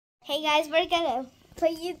Hey guys, we're gonna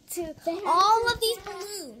put you to all of these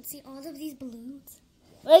balloons. See all of these balloons?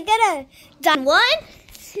 We're gonna done 1,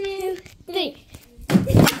 2, 3.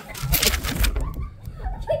 It's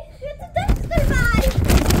a dumpster bag.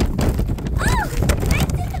 Oh,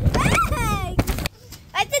 that's in the bag.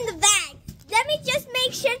 That's in the bag. Let me just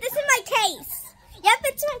make sure this is my case. Yep,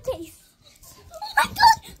 it's my case. Oh my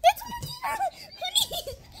God, that's my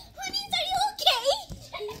Honeys. Honeys, are you okay?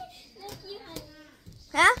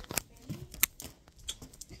 Huh?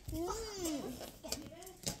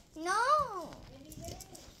 No.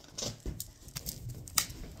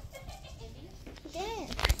 Good.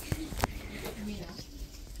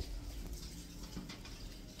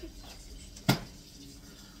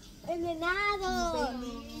 Envenenado.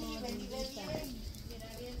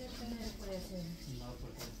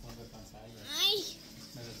 Ay.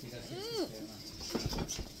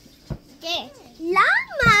 ¿Qué?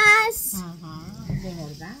 ¡Lamas! Ajá, de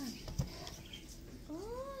verdad.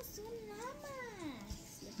 Oh, son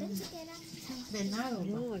lamas. Yo pensé que eran Venado.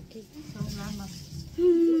 No, aquí son lamas.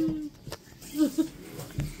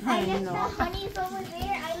 I left the honeys over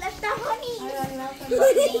there. I left the honeys.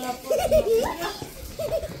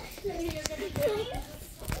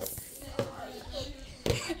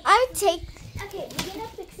 I'll take. Okay, we're gonna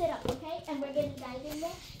fix it up, okay? And we're gonna dive in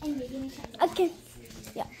there and we're gonna check it out. Okay.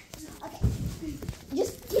 Yeah. Okay.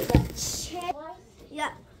 Just keep it check.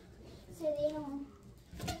 Yeah. So they don't.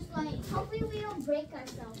 Just like, hopefully we don't break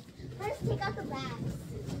ourselves. First, take out the bags.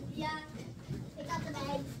 Yeah. Take out the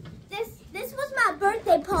bags. This was my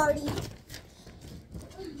birthday party.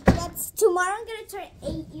 That's tomorrow. I'm gonna turn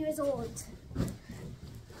 8 years old.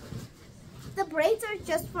 The braids are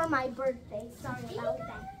just for my birthday. Sorry about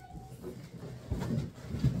that.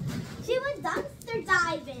 She was dumpster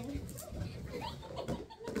diving.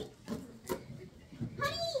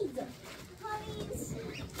 Honeys! Honeys!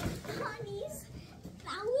 Honeys!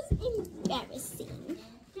 That was embarrassing.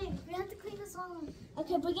 Okay, we have to clean this all up.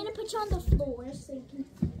 Okay, we're gonna put you on the floor so you can.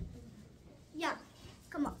 Yeah,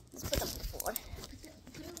 come on. Let's put it on the floor. Put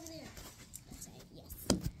it over there. That's right, yes.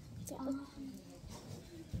 Over here.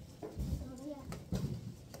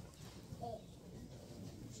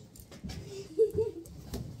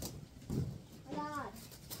 My God.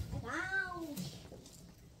 Ouch.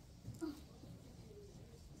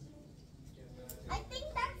 I think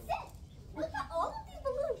that's it. Look at all of these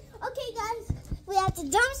balloons. Okay, guys. We have to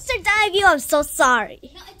dumpster dive you. I'm so sorry.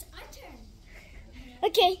 No, it's our turn.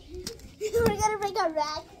 Okay. We're gonna bring a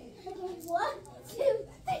rag. Okay, 1, 2,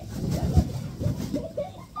 3.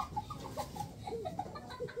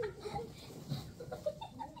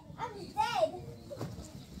 I'm dead.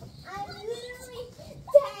 I'm literally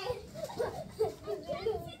dead.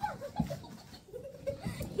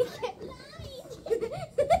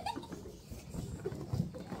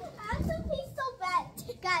 I'm so pissed so bad.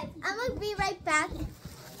 Guys, I'm gonna be right back.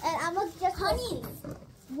 And I'm gonna just Honeys,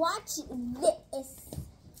 watch this.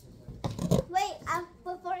 Wait,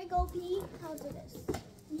 before I go pee, I'll do this.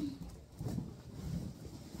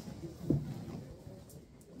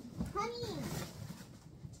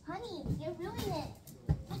 Honey, you're ruining it.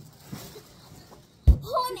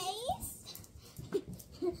 Honeys?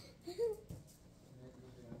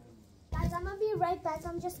 Guys, I'm gonna be right back.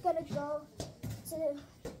 I'm just gonna go to.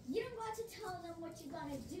 You don't got to tell them what you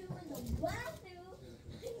gotta do in the bathroom.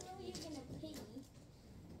 I know you're gonna pee.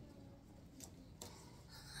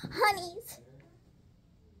 Honeys.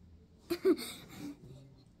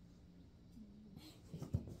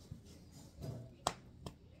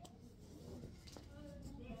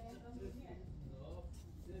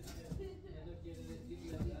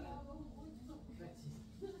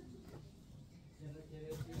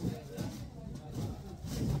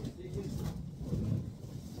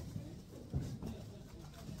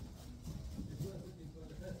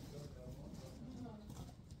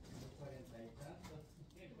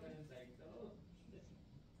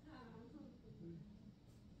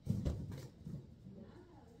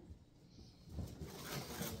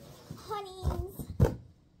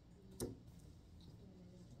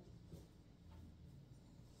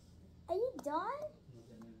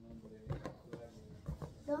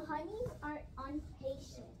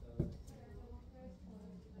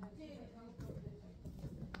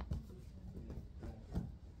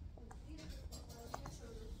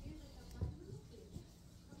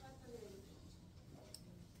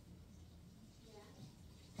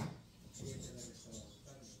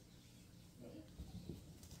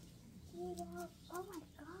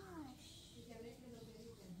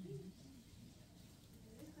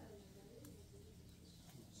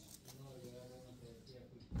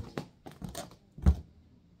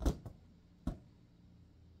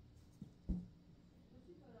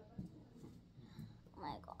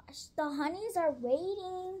 gosh, the honeys are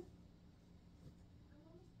waiting.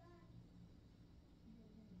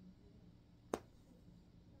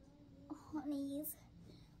 Honeys,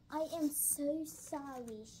 I am so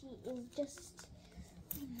sorry. She is just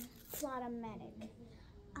automatic.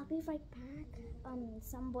 I'll be right back.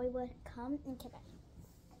 Some boy will come and get back.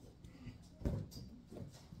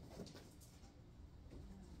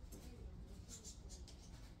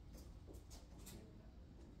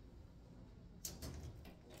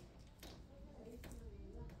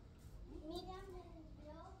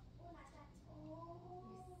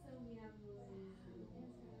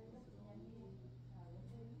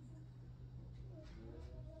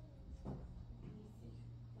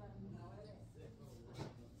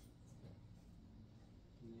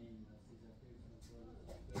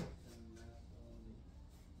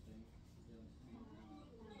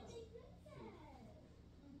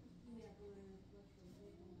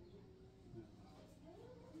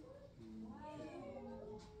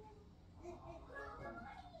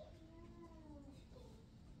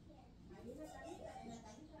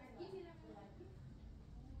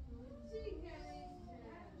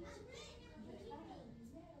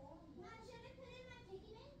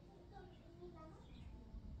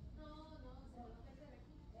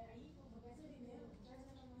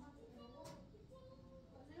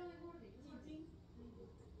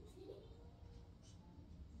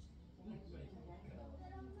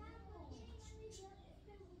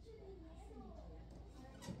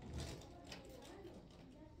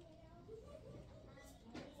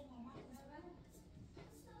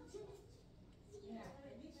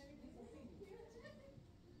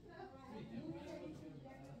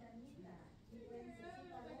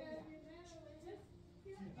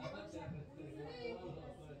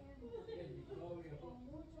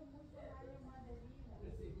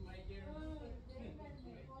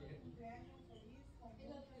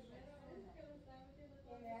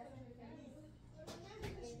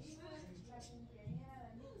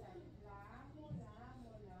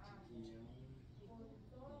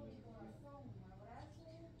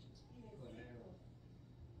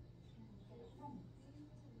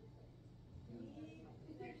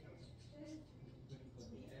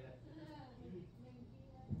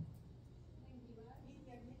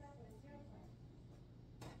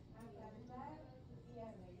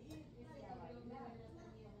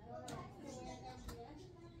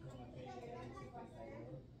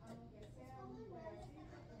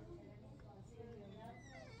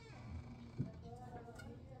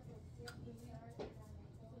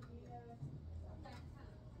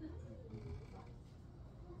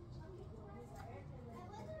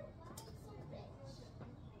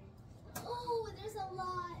 There's a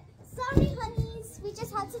lot. Sorry, honeys. We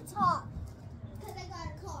just had to talk. Because I got a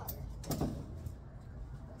car.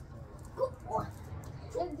 Oh,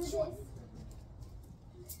 let's do this.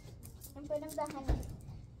 In front of the honey.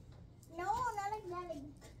 No, not like that.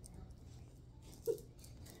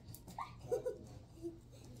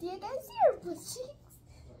 Do you guys see her butt cheeks?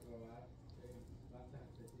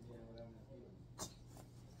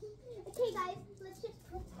 Okay, guys. Let's just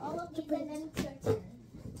put all of these and then it's your turn.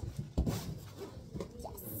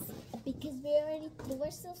 Because we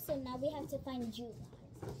were so now we have to find July.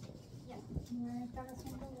 Yeah.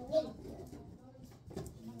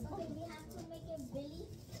 Okay, we have to make it really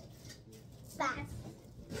fast.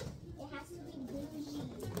 It has to be bougie.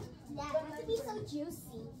 That has to be so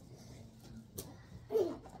juicy.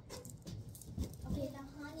 Okay, the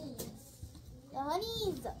honeys. The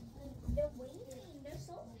honeys. They're waiting. They're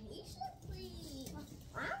so patiently.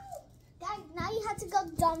 Wow. Guys, now you have to go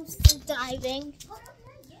dumpster diving.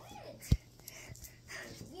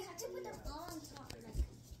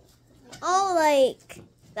 Oh, like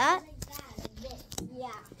that? Like that, like this.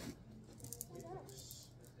 Yeah. Oh my gosh.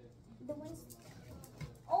 The ones.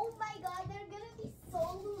 Oh my god, they're gonna be so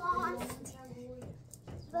lost.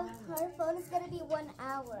 Her phone is gonna be 1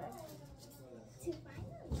 hour. To find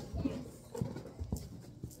them? Yes.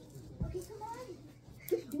 Okay, come on.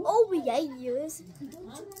 Oh, yes. Don't you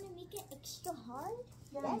want to make it extra hard?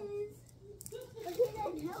 Yes. Okay,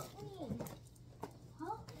 then help me.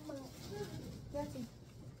 Help me.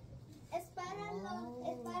 Es para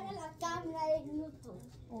la cámara de YouTube.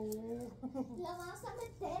 La vamos a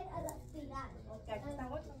meter a la final.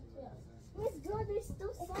 Miss God, there's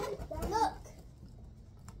still some. Look.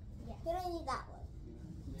 You don't need that one.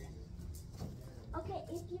 Okay,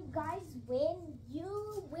 if you guys win, you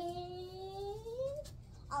win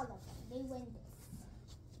all of them. They win this.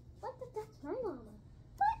 What? That's my mama.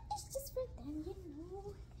 But it's just for them,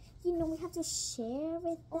 you know we have to share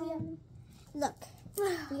with them. Look.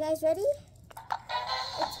 You guys ready?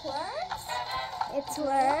 It works. It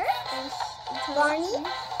works. Barney.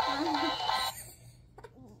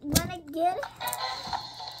 Wanna get it?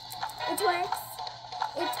 It works.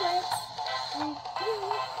 It works.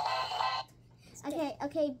 Okay,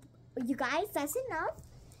 okay, you guys, that's enough.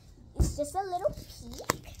 It's just a little peek.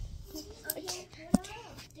 Okay,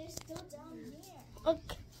 they're still down here.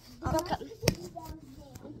 Okay. Okay.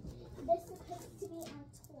 They're supposed to be on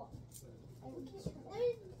top.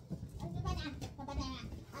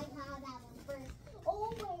 I found that one first. Oh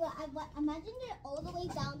my god! Imagine they're all the way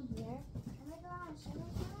down here. Oh my gosh! Oh my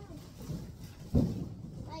gosh!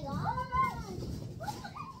 Oh my gosh!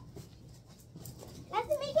 Let's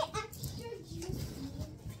make it extra juicy.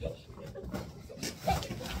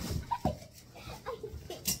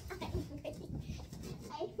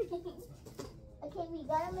 Okay, we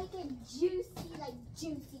gotta make it juicy, like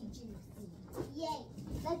juicy. Yay!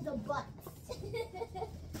 Like the butts.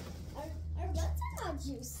 Our butts are not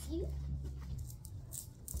juicy.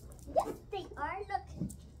 Yes, they are. Look.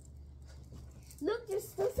 Look, there's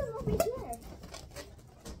still some over here.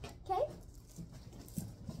 Okay?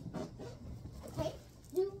 Okay.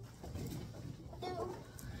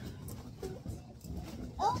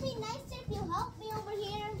 It'll be nicer if you help me over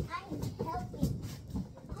here. I'm helping.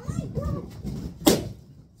 Oh my god.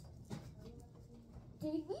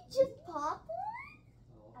 Did we just pop one?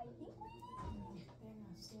 I think we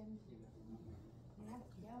did.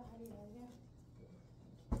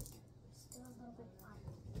 Still a little bit hot.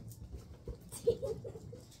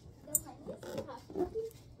 The honey is hot.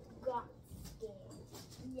 Got scared.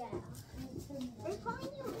 Yeah. We're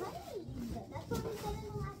calling you honey. That's what we said in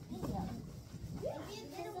the last video. If you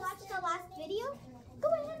didn't watch the last video, go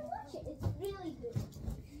ahead and watch it. It's really good.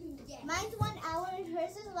 Yeah. Mine's 1 hour and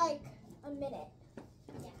hers is like a minute.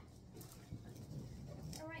 Yeah.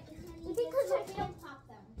 Alright, honey. Because we don't pop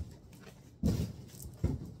them.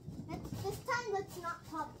 This time, let's not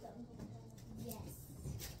pop them. Yes.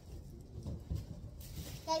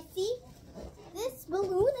 Guys, see? This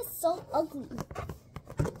balloon is so ugly.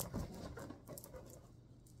 Okay.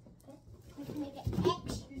 We can make it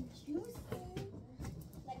extra juicy.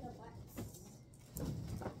 Like a box.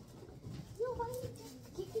 No, why are you just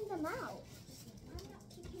kicking them out? I'm not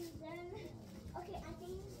kicking them. Okay, I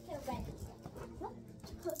think they're ready. What?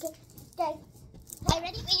 Okay, guys. Are you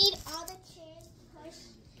ready? We need all the chairs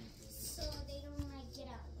pushed so they don't like get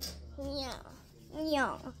out. Yeah.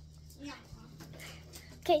 Yeah. Yeah.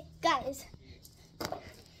 Okay, guys.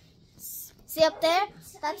 See up there?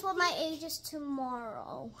 That's what my age is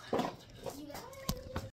tomorrow. You got it?